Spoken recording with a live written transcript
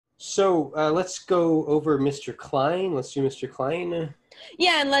So let's go over Mr. Klein. Let's do Mr. Klein.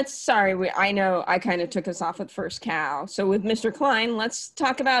 Yeah, and I know I kind of took us off with First Cow. So with Mr. Klein, let's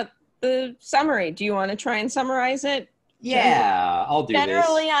talk about the summary. Do you want to try and summarize it? Yeah, I'll do this.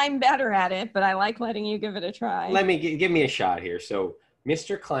 Generally, I'm better at it, but I like letting you give it a try. Give me a shot here. So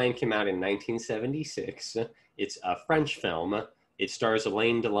Mr. Klein came out in 1976. It's a French film. It stars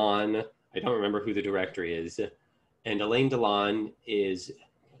Alain Delon. I don't remember who the director is. And Alain Delon is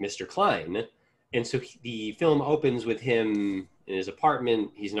Mr. Klein. And so the film opens with him in his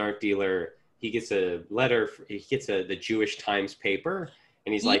apartment. He's an art dealer. He gets a letter. He gets the Jewish Times paper.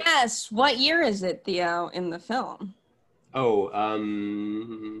 And he's like... Yes. What year is it, Theo, in the film? Oh,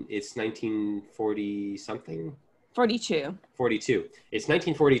 it's 1940 something? 42. 42. It's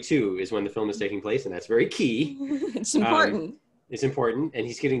 1942 is when the film is taking place, and that's very key. It's important. It's important, and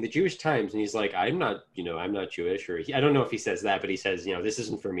he's getting the Jewish Times, and he's like, I'm not Jewish, or I don't know if he says that, but he says, this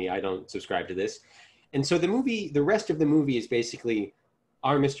isn't for me. I don't subscribe to this. And so the rest of the movie is basically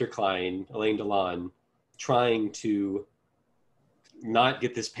our Mr. Klein, Alain Delon, trying to not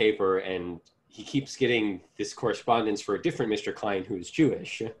get this paper, and he keeps getting this correspondence for a different Mr. Klein who is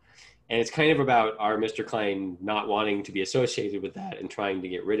Jewish. And it's kind of about our Mr. Klein not wanting to be associated with that and trying to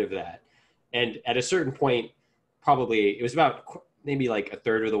get rid of that. And at a certain point, probably, it was about maybe like a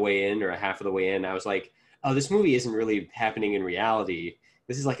third of the way in or a half of the way in, I was like, oh, this movie isn't really happening in reality.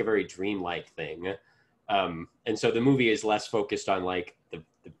 This is like a very dreamlike thing. And so the movie is less focused on like the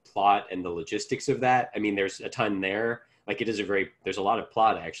plot and the logistics of that. I mean, there's a ton there. Like there's a lot of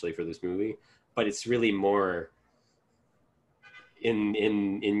plot actually for this movie, but it's really more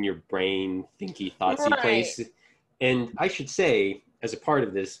in your brain, thinky, thoughtsy place. And I should say, as a part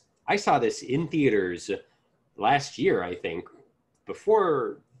of this, I saw this in theaters last year, I think,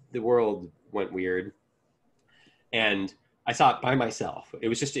 before the world went weird. And I saw it by myself.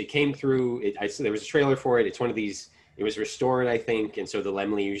 It came through, there was a trailer for it. It's one of these, it was restored, I think. And so the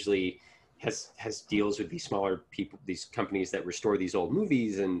Laemmle usually has deals with these smaller people, these companies that restore these old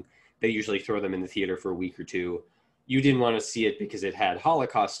movies, and they usually throw them in the theater for a week or two. You didn't want to see it because it had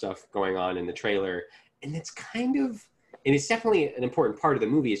Holocaust stuff going on in the trailer. And it's it's definitely an important part of the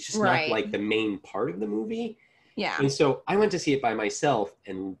movie. It's just not like the main part of the movie. Yeah. And so I went to see it by myself,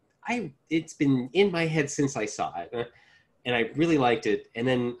 and it's been in my head since I saw it. And I really liked it. And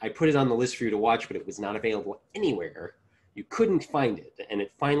then I put it on the list for you to watch, but it was not available anywhere. You couldn't find it. And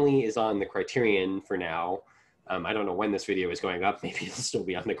it finally is on the Criterion for now. I don't know when this video is going up. Maybe it'll still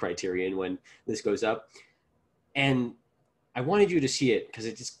be on the Criterion when this goes up. And I wanted you to see it because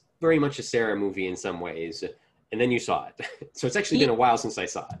it's very much a Sarah movie in some ways. And then you saw it. So it's actually been a while since I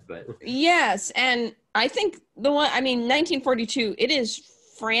saw it. But yes. And I think 1942, it is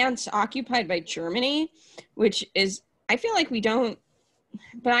France occupied by Germany, which is, I feel like we don't,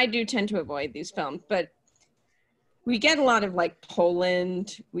 but I do tend to avoid these films. But we get a lot of like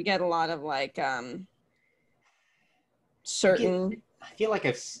Poland. We get a lot of like certain... I feel like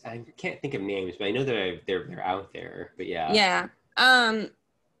I can't think of names, but I know that they're out there. But yeah. Yeah.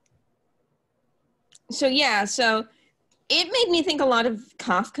 So it made me think a lot of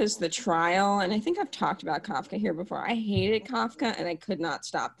Kafka's The Trial, and I think I've talked about Kafka here before. I hated Kafka, and I could not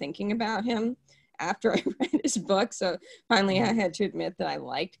stop thinking about him after I read his book. So finally, I had to admit that I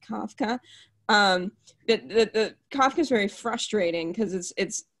liked Kafka. The Kafka's very frustrating because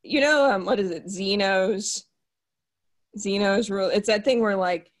it's what is it? Zeno's rule. It's that thing where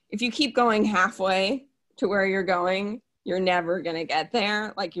like if you keep going halfway to where you're going, you're never gonna get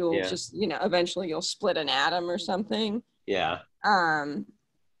there. Like you'll just eventually you'll split an atom or something. Yeah.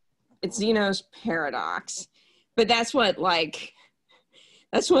 It's Zeno's paradox, but that's what Kafka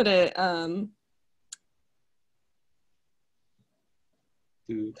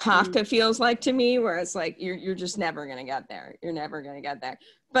feels like to me, where it's like you're just never gonna get there. You're never gonna get there.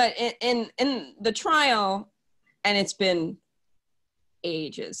 But in The Trial, and it's been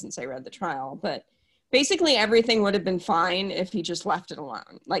ages since I read The Trial, but basically everything would have been fine if he just left it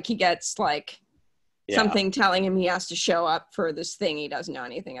alone. Like he gets something telling him he has to show up for this thing he doesn't know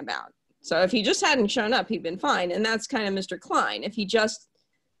anything about. So if he just hadn't shown up, he'd been fine. And that's kind of Mr. Klein. If he just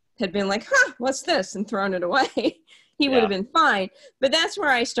had been like, what's this? And thrown it away, he would have been fine. But that's where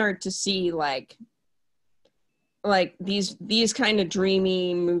I start to see like these kind of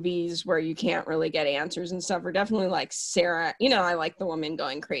dreamy movies where you can't really get answers and stuff are definitely like Sarah, I like the woman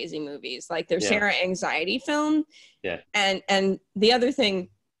going crazy movies, like their Sarah anxiety film. Yeah. And the other thing,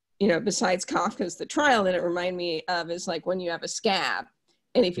 besides Kafka's The Trial that it reminded me of is like when you have a scab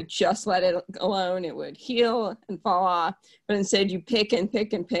and if you just let it alone, it would heal and fall off. But instead you pick and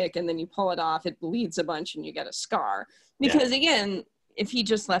pick and pick and then you pull it off, it bleeds a bunch and you get a scar. Because again, if he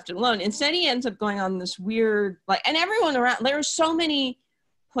just left it alone. Instead, he ends up going on this weird, like, and everyone around, there are so many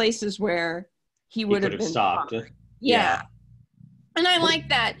places where he would have been stopped. Yeah. And I like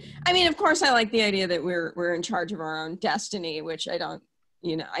that. I mean, of course, I like the idea that we're in charge of our own destiny, which I don't,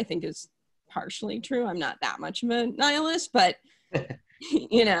 I think is partially true. I'm not that much of a nihilist, but,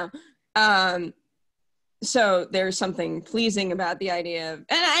 so there's something pleasing about the idea of,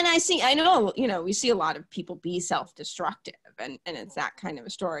 and I know, we see a lot of people be self-destructive, and it's that kind of a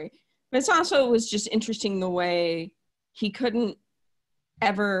story. But it's also, it was just interesting the way he couldn't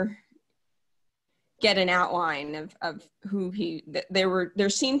ever get an outline of who there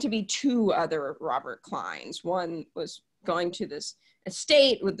seemed to be two other Robert Kleins. One was going to this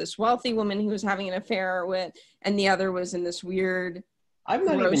estate with this wealthy woman he was having an affair with, and the other was in this weird I'm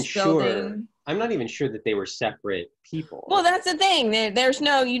not even sure that they were separate people. Well, that's the thing.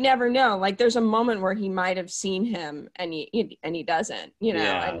 You never know. Like, there's a moment where he might have seen him and he doesn't,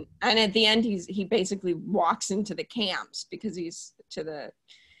 Yeah. And at the end he basically walks into the camps because he's to the.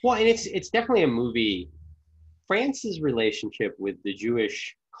 Well, and it's definitely a movie. France's relationship with the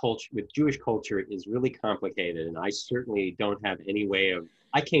Jewish culture is really complicated, and I certainly don't have any way of.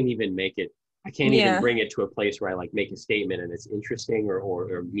 I can't even bring it to a place where I like make a statement and it's interesting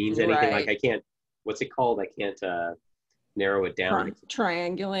or means anything. Right. Like I can't. What's it called? I can't narrow it down.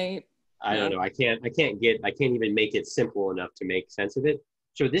 Triangulate. I don't know. I can't even make it simple enough to make sense of it.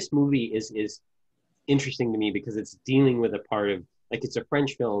 So this movie is interesting to me because it's dealing with a part of. Like, it's a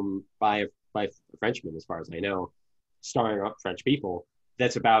French film by a Frenchman, as far as I know, starring up French people,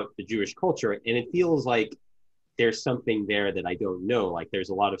 that's about the Jewish culture. And it feels like there's something there that I don't know. Like, there's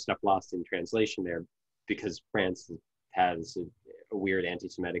a lot of stuff lost in translation there because France has a weird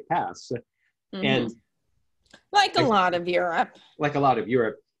anti-Semitic past. Mm-hmm. And a lot of Europe. Like a lot of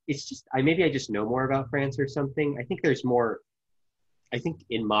Europe. It's just, maybe I just know more about France or something. I think there's more. I think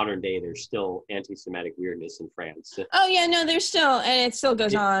in modern day, there's still anti-Semitic weirdness in France. Oh, yeah, no, there's still, and it still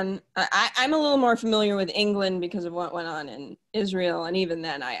goes on. I'm a little more familiar with England because of what went on in Israel. And even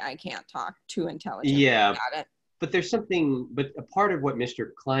then, I can't talk too intelligently about it. But there's something, but a part of what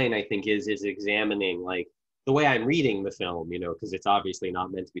Mr. Klein, I think, is examining, like, the way I'm reading the film, because it's obviously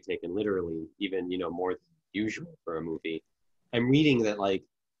not meant to be taken literally, even, more than usual for a movie. I'm reading that, like,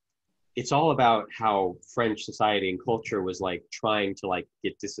 it's all about how French society and culture was like trying to like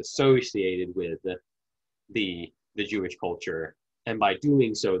get disassociated with the Jewish culture. And by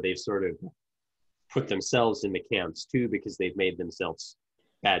doing so, they've sort of put themselves in the camps too, because they've made themselves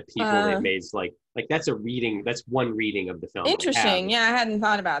bad people. They've made like that's one reading of the film. Interesting. Yeah, I hadn't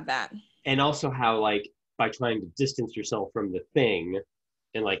thought about that. And also how like by trying to distance yourself from the thing,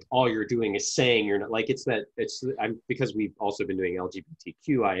 and like all you're doing is saying you're not, like because we've also been doing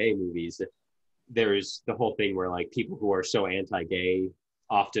LGBTQIA movies, there's the whole thing where like people who are so anti-gay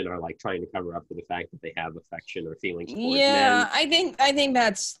often are like trying to cover up for the fact that they have affection or feelings towards men. I think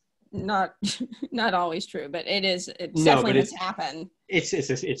that's not always true, but it's definitely what's happened. It's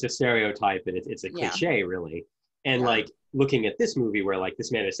a stereotype, and it's a cliche really. And like looking at this movie where like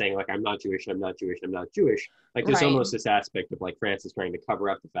this man is saying like, I'm not Jewish, I'm not Jewish, I'm not Jewish. Like there's almost this aspect of like France is trying to cover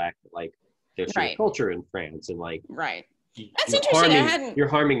up the fact that like there's a culture in France, and like that's interesting. You're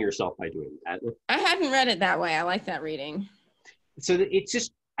harming yourself by doing that. I hadn't read it that way. I like that reading. So it's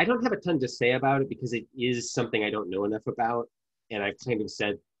just, I don't have a ton to say about it because it is something I don't know enough about, and I've kind of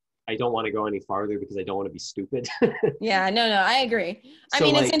said I don't want to go any farther because I don't want to be stupid. Yeah, no, I agree. I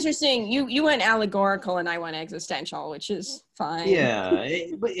mean, it's interesting. You went allegorical and I went existential, which is fine. Yeah,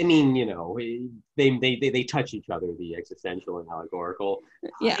 but I mean, they touch each other, the existential and allegorical.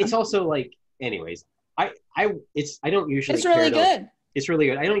 Yeah. It's also like, anyways, I don't usually. It's really good. It's really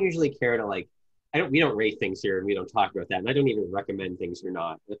good. I don't usually care to like. We don't rate things here and we don't talk about that, and I don't even recommend things or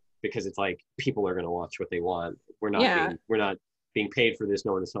not, because it's like people are going to watch what they want. We're not being paid for this.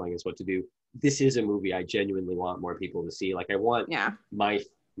 No one is telling us what to do. This is a movie I genuinely want more people to see. Like I want the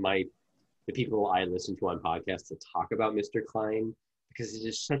people I listen to on podcasts to talk about Mr. Klein, because it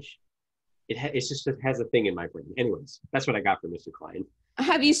is it has a thing in my brain. Anyways, that's what I got for Mr. Klein.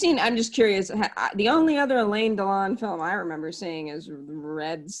 Have you seen, I'm just curious, the only other Alain Delon film I remember seeing is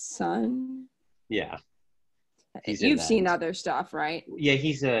Red Sun. Yeah. You've seen other stuff, right? Yeah,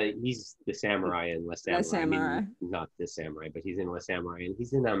 he's the samurai in Les Samurai. The Samurai. I mean, not the samurai, but he's in Les Samurai, and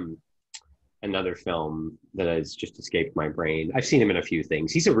he's in another film that has just escaped my brain. I've seen him in a few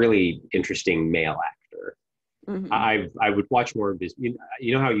things. He's a really interesting male actor. Mm-hmm. I would watch more of his. You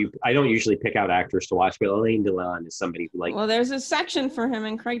know how I don't usually pick out actors to watch, but Alain Delon is somebody who like. Well, there's a section for him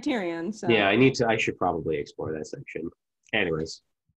in Criterion. So yeah, I should probably explore that section. Anyways.